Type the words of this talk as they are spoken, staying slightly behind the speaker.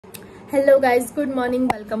Hello guys, good morning,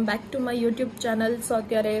 welcome back to my YouTube channel. સો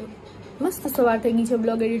અત્યારે મસ્ત સવાર થઈ ગઈ છે,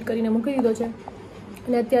 બ્લોગ એડિટ કરીને મૂકી દીધો છે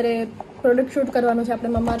અને અત્યારે પ્રોડક્ટ શૂટ કરવાનું છે આપણે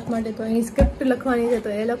મમાર્થ માટે. તો એની સ્ક્રિપ્ટ લખવાની છે, તો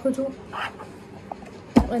એ લખું છું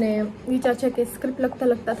અને વિચાર છે કે સ્ક્રિપ્ટ લખતા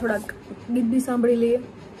લખતા થોડાક ગીત બી સાંભળી લઈએ.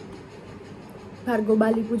 ભાર્ગવ,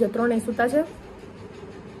 બાલી, પૂજા ત્રણેય સૂતા છે.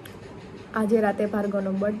 આજે રાતે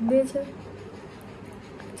ભાર્ગવનો બર્થડે છે.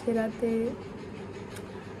 આજે રાતે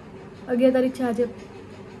 11 તારીખ છે આજે,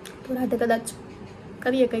 તો રાતે કદાચ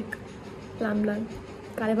કરીએ કંઈક પ્લાન.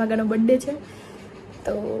 કાલે ભાગાનો બર્થડે છે,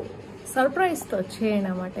 તો સરપ્રાઈઝ તો છે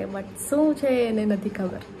એના માટે, બટ શું છે એને નથી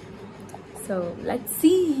ખબર. So let's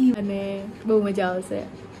see. અને બહુ મજા આવશે.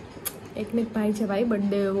 એકને એક ભાઈ છે ભાઈ,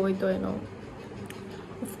 બર્થડે હોય તો એનો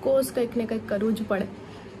ઓફકોર્સ કંઈક ને કંઈક કરવું જ પડે.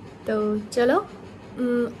 તો ચલો,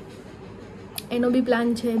 એનો બી પ્લાન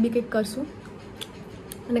છે, એ બી કંઈક કરશું.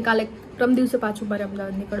 અને કાલે પ્રમ દિવસે પાછું મારે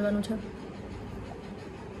અમદાવાદ નીકળવાનું છે.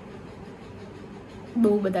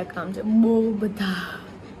 બહુ બધા કામ છે, બહુ બધા.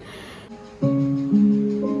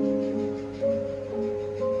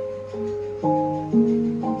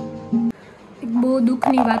 એક બહુ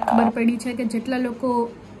દુઃખની વાત ખબર પડી છે કે જેટલા લોકો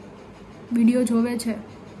વિડીયો જોવે છે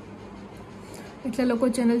એટલા લોકો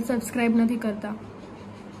ચેનલ સબસ્ક્રાઈબ નથી કરતા.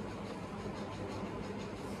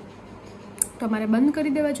 તમારે બંધ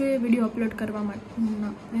કરી દેવા જોઈએ વિડીયો અપલોડ કરવા માટે.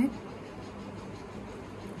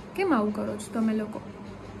 કેમ આવું કરો છો તમે લોકો?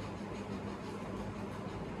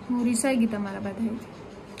 હું રિસાઈ ગઈ તમારા બધા.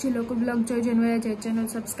 જે લોકો બ્લોગ જોઈ જોઈને વયા જાય, ચેનલ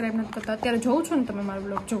સબસ્ક્રાઈબ નથી કરતા. અત્યારે જોઉં છું ને, તમે મારો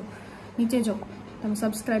બ્લોગ જો, નીચે જો, તમે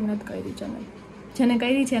સબસ્ક્રાઈબ નથી કરી ચેનલ. જેને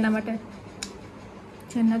કરી છે એના માટે,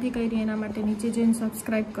 જેને નથી કરી એના માટે નીચે જઈને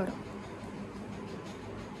સબસ્ક્રાઈબ કરો.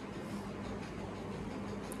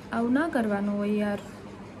 આવું ના કરવાનું હોય યાર.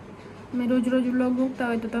 મેં રોજ રોજ બ્લોગ મૂકતા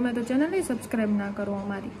હોય તો તમે તો ચેનલ સબસ્ક્રાઈબ ના કરો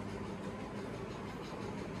અમારી.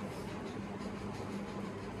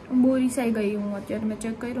 બહુ રિસાઈ ગઈ હું. અત્યારે મેં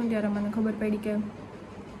ચેક કર્યું ત્યારે મને ખબર પડી કે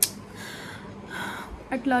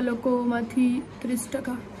આટલા લોકોમાંથી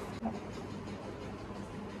 30%.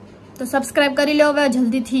 તો સબસ્ક્રાઈબ કરી લો હવે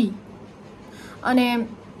જલ્દીથી. અને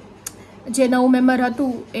જે નવું મેમ્બર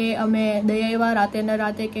હતું એ અમે દઈ આવ્યા રાતે ને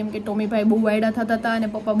રાતે, કેમ કે ટોમીભાઈ બહુ વાયડા થતા હતા અને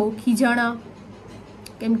પપ્પા બહુ ખીજાણા,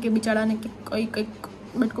 કેમ કે બિચારાને કંઈક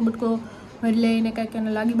બટકો ભરી લઈને કંઈક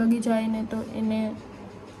એને લાગી બગી જાય ને, તો એને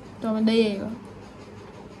તો અમે દઈ આવ્યા.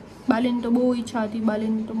 બાલીની તો બહુ ઈચ્છા હતી,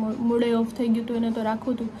 બાલીની તો મૂડે ઓફ થઈ ગયું હતું, એને તો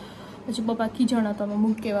રાખવું હતું. પછી પપ્પા ખીજાણા તો અમે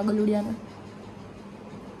મૂકી એવા ગલુડિયાને.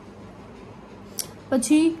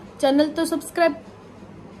 પછી ચેનલ તો સબસ્ક્રાઈબ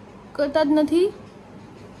કરતા જ નથી.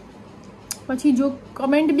 પછી જો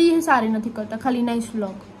કમેન્ટ બી સારી નથી કરતા, ખાલી નાઇસ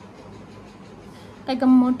વ્લોગ. કંઈક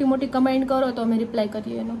મોટી મોટી કમેન્ટ કરો તો અમે રિપ્લાય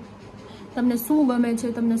કરીએ એનો. તમને શું ગમે છે,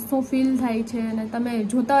 તમને શું ફીલ થાય છે, અને તમે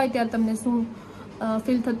જોતા હોય ત્યારે તમને શું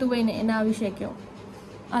ફીલ થતું હોય ને એના વિશે કહો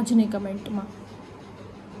આજની કમેન્ટમાં.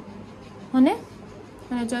 અને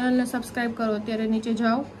ચેનલને સબસ્ક્રાઈબ કરો. અત્યારે નીચે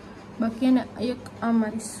જાઓ, બાકી એને એક આમ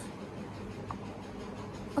મારીશ.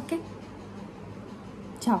 ઓકે,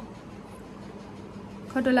 જાઓ.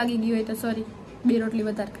 ખોટો લાગી ગયો હોય તો સોરી, 2 રોટલી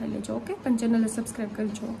વધારે ખાઈ લેજો. ઓકે, પણ ચેનલને સબસ્ક્રાઈબ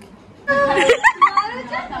કરજો. ઓકે.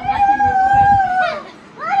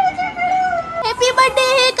 હેપી બર્થડે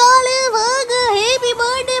હે કાલે ભાગ, હેપી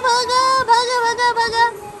બર્થડે ભાગા ભાગા ભાગા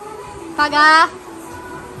ભાગા ભાગા.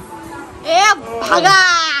 એ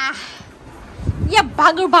ભાગા, એ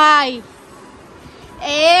ભાગુભાઈ,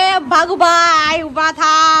 એ ભાગુભાઈ ઉભા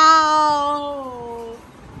થાઓ.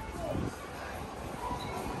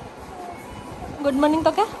 ગુડ મોર્નિંગ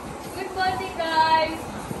તો કે ગુડ મોર્નિંગ ગાઈસ.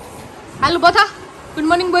 હાલો બોથા, ગુડ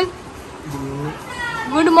મોર્નિંગ બોલ.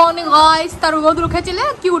 Good morning guys. તારું ગોદરું ખેંચી લે,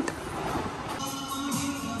 ક્યુટ.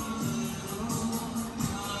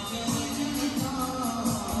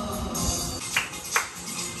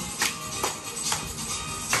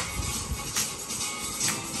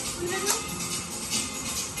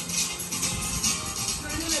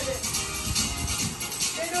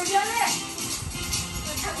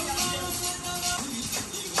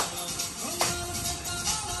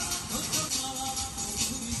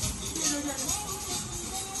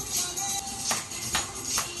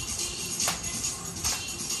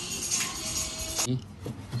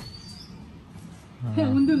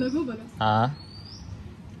 ઊંધું લગો બરા. હા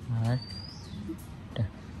હા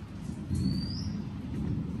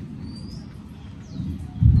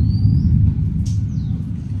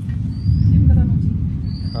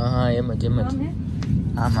હા, એમ જ આમાં.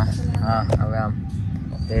 હા, હવે આમ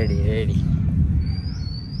રેડી.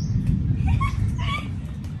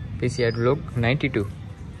 પીસીઆર બ્લોગ 92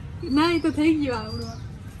 ના, એ તો થઈ ગયો આવડો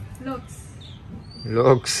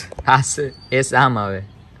લોક્સ. હા, એસ આમ આવે,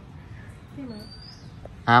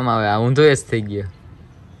 આમ આવે. આ ઊંધો એસ થઈ ગયો.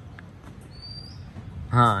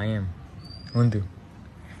 હા એમ ઊંધું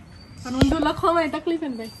પણ ઊંધું લખવામાં તકલીફ ને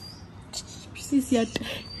ભાઈ શિષ્યાત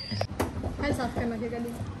હાલ સાફ કરી નાખે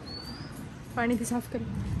ગાડી પાણીથી સાફ કરી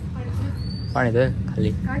પાણી તો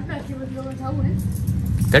ખાલી કાઢ નાખી બધું જાવું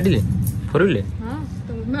ને કાઢી લે ફોરવી લે હા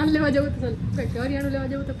તો માલ લેવા જવું તો કઈ કરિયાણું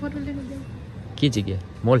લેવા જવું તો ફોરલ લઈને જવું કી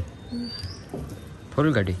જગ્યાએ મોલ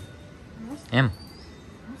ફોરવી કાઢી એમ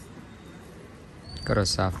કરો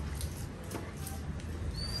સાફ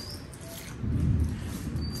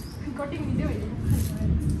કટિંગ દેવાય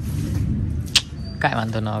કાંઈ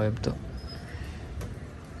વાંધો ના આવે તો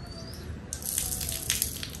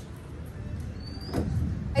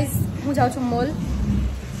હું જાઉં છું મોલ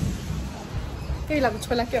કેવી લાગુ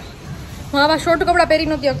છું પેલા કયો હું આવા શોર્ટ કપડાં પહેરી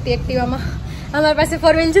નહોતી શકતી એક્ટિવામાં અમારી પાસે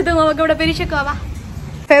ફોર વ્હીલ છે તો હું આવા કપડાં પહેરી શકું આવા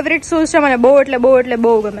ફેવરિટ શૂઝ છે મને બહુ એટલે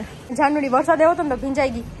બહુ ગમે જાનુડી વરસાદ આવ્યો હતો ને તો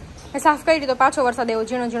ભીંજાઈ ગઈ મેં સાફ કરી તો પાછો વરસાદ આવ્યો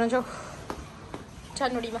ઝીણો જો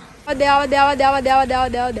જાનુડીમાં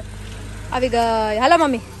આવા દે આવી ગઈ હાલો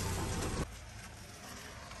મમ્મી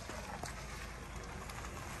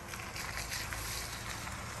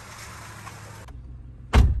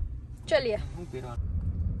ચલીએ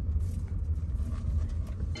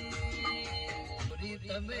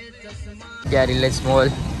ત્યાં રિલાયન્સ મોલ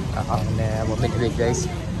અને મમ્મી લઈ જઈશ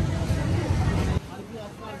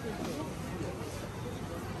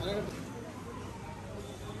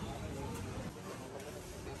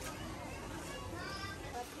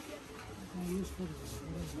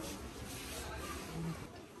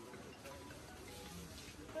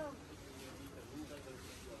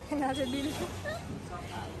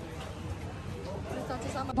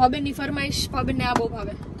ભાબેનની ફરમાઈશ ભાબેનને આ બહુ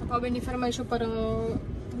ભાવે તો ભાબેનની ફરમાઈશ ઉપર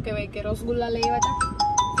શું કહેવાય કે રસગુલ્લા લઈ આવ્યા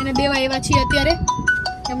હતા એને દેવા એવા છીએ અત્યારે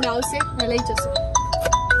એમણે આવશે ને લઈ જશે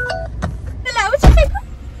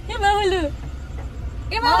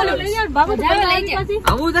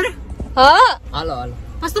હા હાલો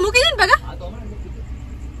મસ્ત મૂકી દે ને ભગા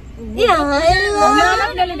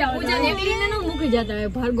મૂકી જતા હોય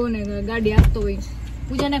ભાર્ગવ ને ગાડી આપતો હોય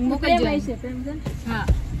પૂજાને મોકલી જાય હા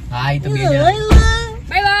હા ઈ તો બે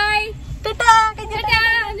bye bye Tata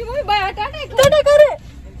Anju mummy by Tata કરે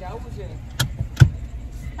જાવું છે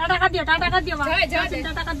ટાટા કરી દો ટાટા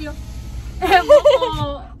કરી દો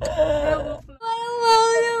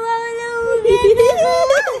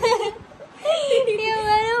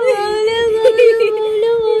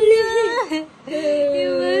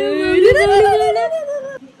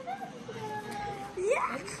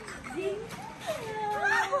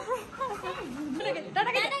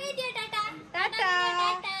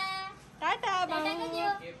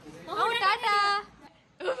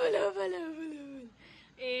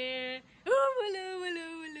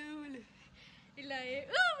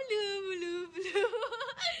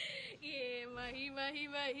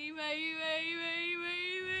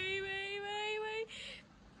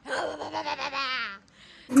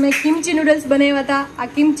મેં કિમચી નૂડલ્સ બનાવ્યા હતા આ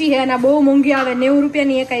કિમચી છે અને બહુ મોંઘી આવે 90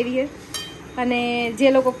 રૂપિયાની એક આવી છે અને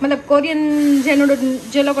જે લોકો મતલબ કોરિયન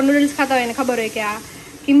જે લોકો નૂડલ્સ ખાતા હોય એને ખબર હોય કે આ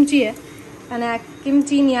કિમચી છે અને આ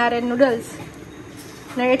કિમચીની આરે નૂડલ્સ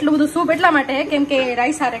ને એટલું બધું સૂપ એટલા માટે છે કેમ કે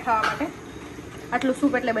રાઈસ હારે ખાવા માટે આટલું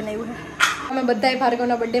સૂપ એટલે બનાવ્યું છે અમે બધાય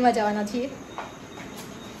ભાર્ગવના બર્થડેમાં જવાના છીએ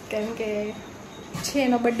કેમ કે છે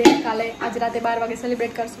એનો બર્થડે કાલે આજ રાતે 12 વાગે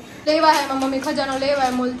સેલિબ્રેટ કરશું લેવા હે મમ્મી ખજાનો લેવા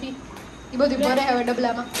હે મોલથી એ બધું ભરે હવે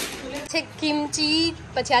ડબલામાં છે કિમચી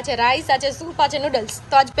પછી આ છે રાઈસ આ છે સૂપ આ છે નૂડલ્સ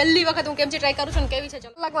તો આજ પહેલી વખત હું કિમચી ટ્રાય કરું છું ને કેવી છે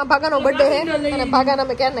ચલો કલાકમાં ભાગાનો બર્થડે છે અને ભાગાના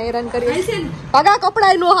મેં ક્યાં હેરાન કરીએ ભાગા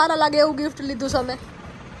કપડા નો હારા લાગે એવું ગિફ્ટ લીધું છે અમે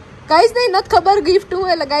ગાઈસ નહીં નથી ખબર ગિફ્ટ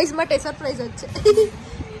હું એટલે ગાઈસ માટે સરપ્રાઈઝ જ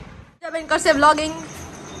છે બેન કરશે વ્લોગિંગ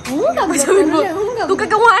તું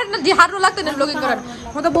કે હું જે હારું લાગતું ને વ્લોગિંગ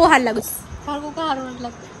કરવાનું હું તો બહુ હાર લાગુ ભાર્ગવ કા હારું નથી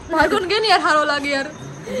લાગતું ભાર્ગવ કે યાર હારો લાગે યાર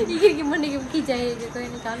કે મને કેમ કી જાય કે કોઈ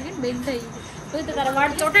ની કામ કે બેન થઈ તો તારા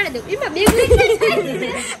વાળ ચોટાડી દઉં એમાં બેગ લઈ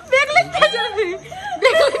કે જાવ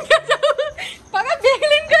પાગા બેગ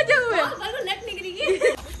લઈને કા જાવ ભાર્ગવ નેટ નીકળી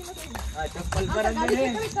ગઈ આ ચપ્પલ પર જ ને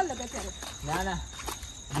ના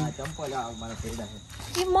આ ચંપલ આ મારા પેડા છે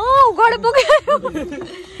ઈ માં ઉઘડ પગાયો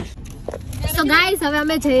સો ગાઈસ હવે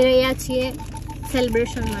અમે જઈ રહ્યા છીએ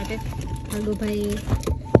સેલિબ્રેશન માટે ભાઈ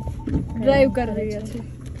ડ્રાઈવ કરી રહ્યા છે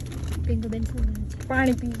પિંકુ બેન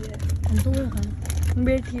પાણી પી ગયા તું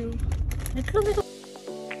બેઠી એટલું બધું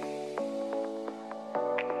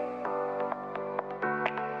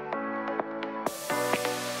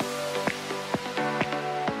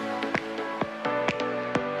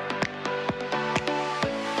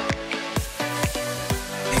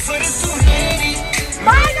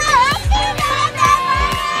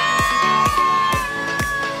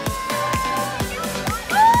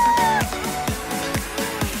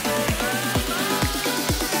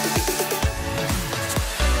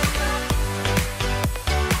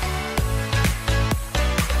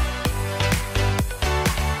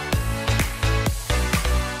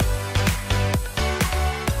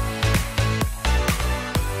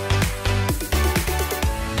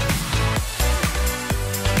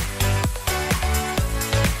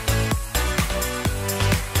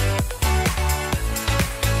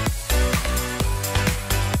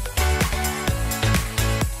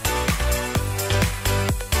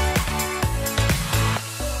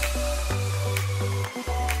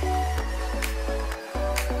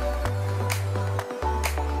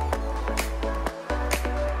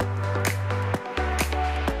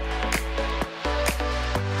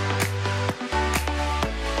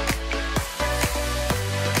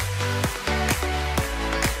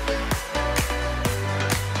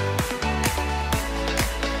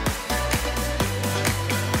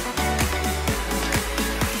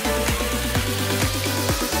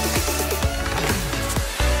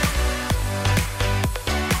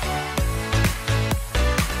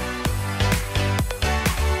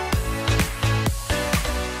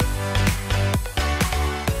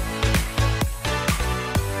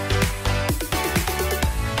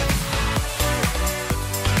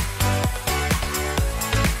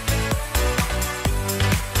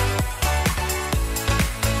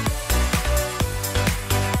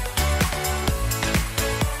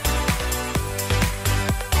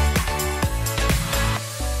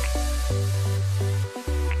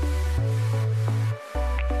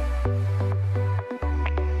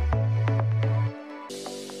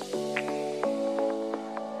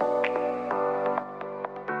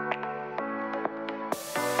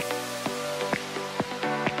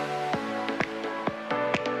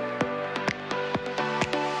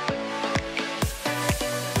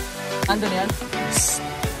નથી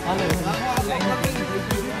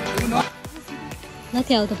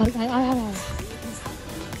આવતો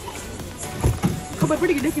ખબર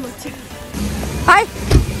પડી ગઈ ડેકી વચ્ચે. હાય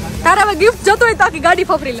તારા હવે ગિફ્ટ જતો હોય તો આખી ગાડી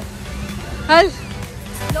ફફરી લે. હાલ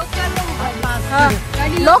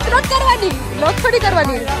લોક નોટ કરવાની, લોક થોડી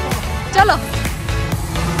કરવાની. ચલો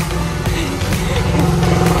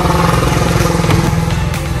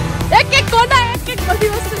એક એક કોના એક એક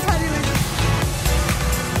બધી વસ્તુ સારી હોય.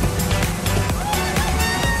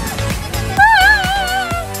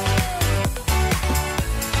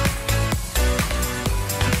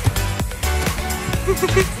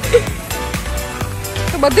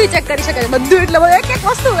 તો બધું ચેક કરી શકે છે, બધું એટલે એક એક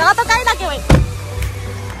વસ્તુ. આ તો કાઈ ના કહેવાય.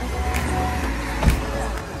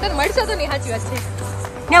 તને મળશે તો નહીં, સાચી વાત છે.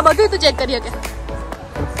 ત્યાં બધું તું ચેક કરી શકે.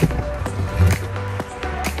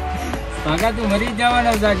 ભાગા તું મરી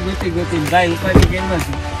જવાનો જાજ ગોતી ગોતી ભાઈ ઉપાડી કેમ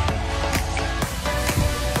નથી.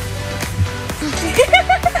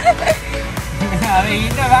 હવે ઈ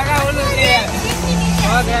તો ભાગા ઓલું છે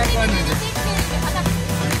ભાગા કોણ છે.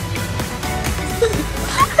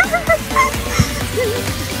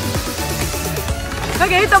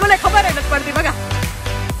 બગા એ તો મને ખબર જ નથી પડતી. બગા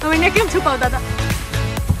તમે એને કેમ છુપાવતા હતા?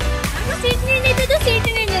 સીટ નહીં નીચે તો સીટ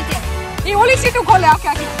નહીં નીચે એ ઓલી સીટું ખોલે આખે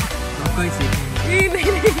આખી. કોઈ છે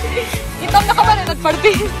એ તમને ખબર જ નથી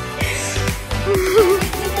પડતી.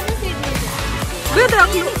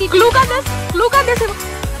 ક્લુ કા દેસ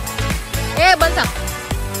એ બનતા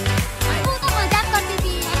હું તો મજાક કરતી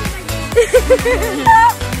હતી.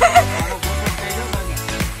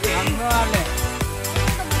 આમ નો હાલે.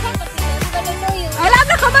 અલા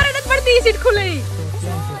આપને ખબર જ નથી પડતી સીટ ખુલે.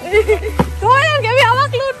 તો એમ કે આવા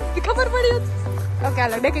ક્લુ ખબર પડી હોત. ઓકે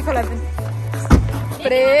હાલો ડેકી ખોલા દે.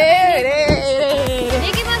 રે રે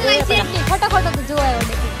ડેકી માં કોઈ સીટ નહીં. ફટાફટ તો જોવાયો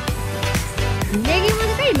ડેકી. ડેકી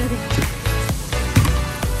માં કઈ નથી.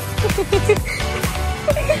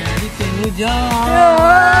 રીતે નું જા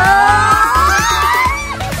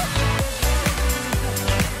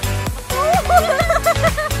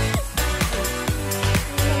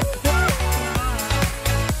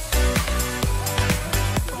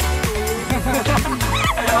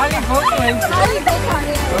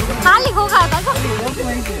ખાલી ખોખા હતા.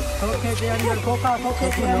 ખોખે કે અંદર ખોખા ખોખે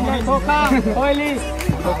કે અંદર ખોખા ઓયલી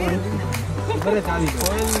બરે ચાલી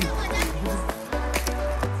ઓયલી.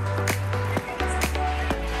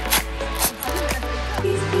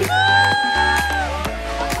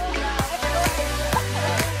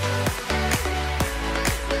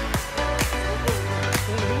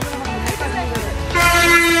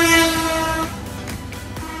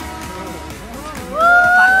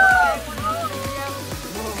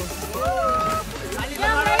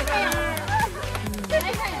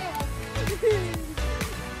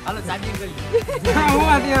 હાલો ચાર્જિંગ કરી હા હું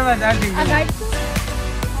અત્યારે ચાર્જિંગ કરી.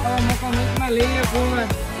 હવે મોકો મુકમાં લઈએ ફોન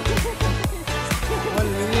ઓલ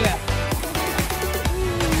લઈએ.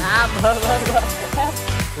 હા બરાબર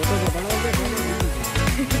ફોટો તો બનાવો કે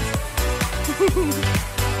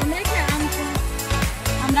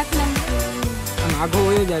આમ રાખી આમ આગો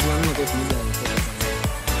હોય જાય અમને કઈ મજા આવે.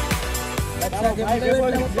 અચ્છા કે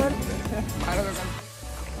બોલ ઉપર મારો તો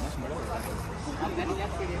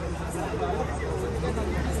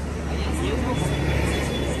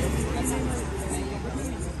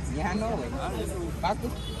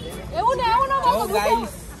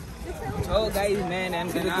મેં એમ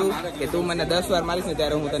કીધું તું કે તું મને 10 વાર મારીશ ને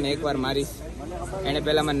ત્યારે હું તને 1 વાર મારીશ. એને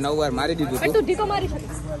પેલા મને 9 વાર મારી દીધું હતું.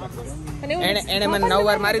 એને મને 9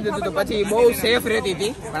 વાર મારી દીધું તો પછી બહુ સેફ રહેતી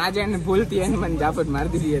હતી, પણ આજે એને ભૂલતી એને મને જાપટ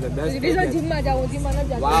મારી દીધી. તો 10 જીમમાં જાઉં જીમમાં ન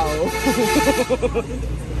જાઉં. વાવ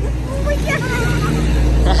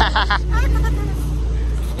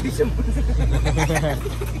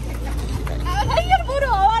યાર પૂરો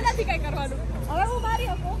હવા નથી કઈ કરવાનું. હવે હું મારી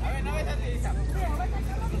આપો.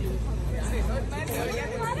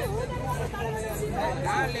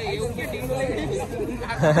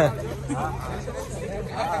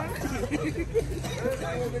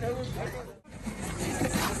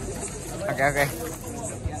 Okay.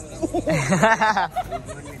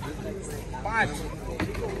 5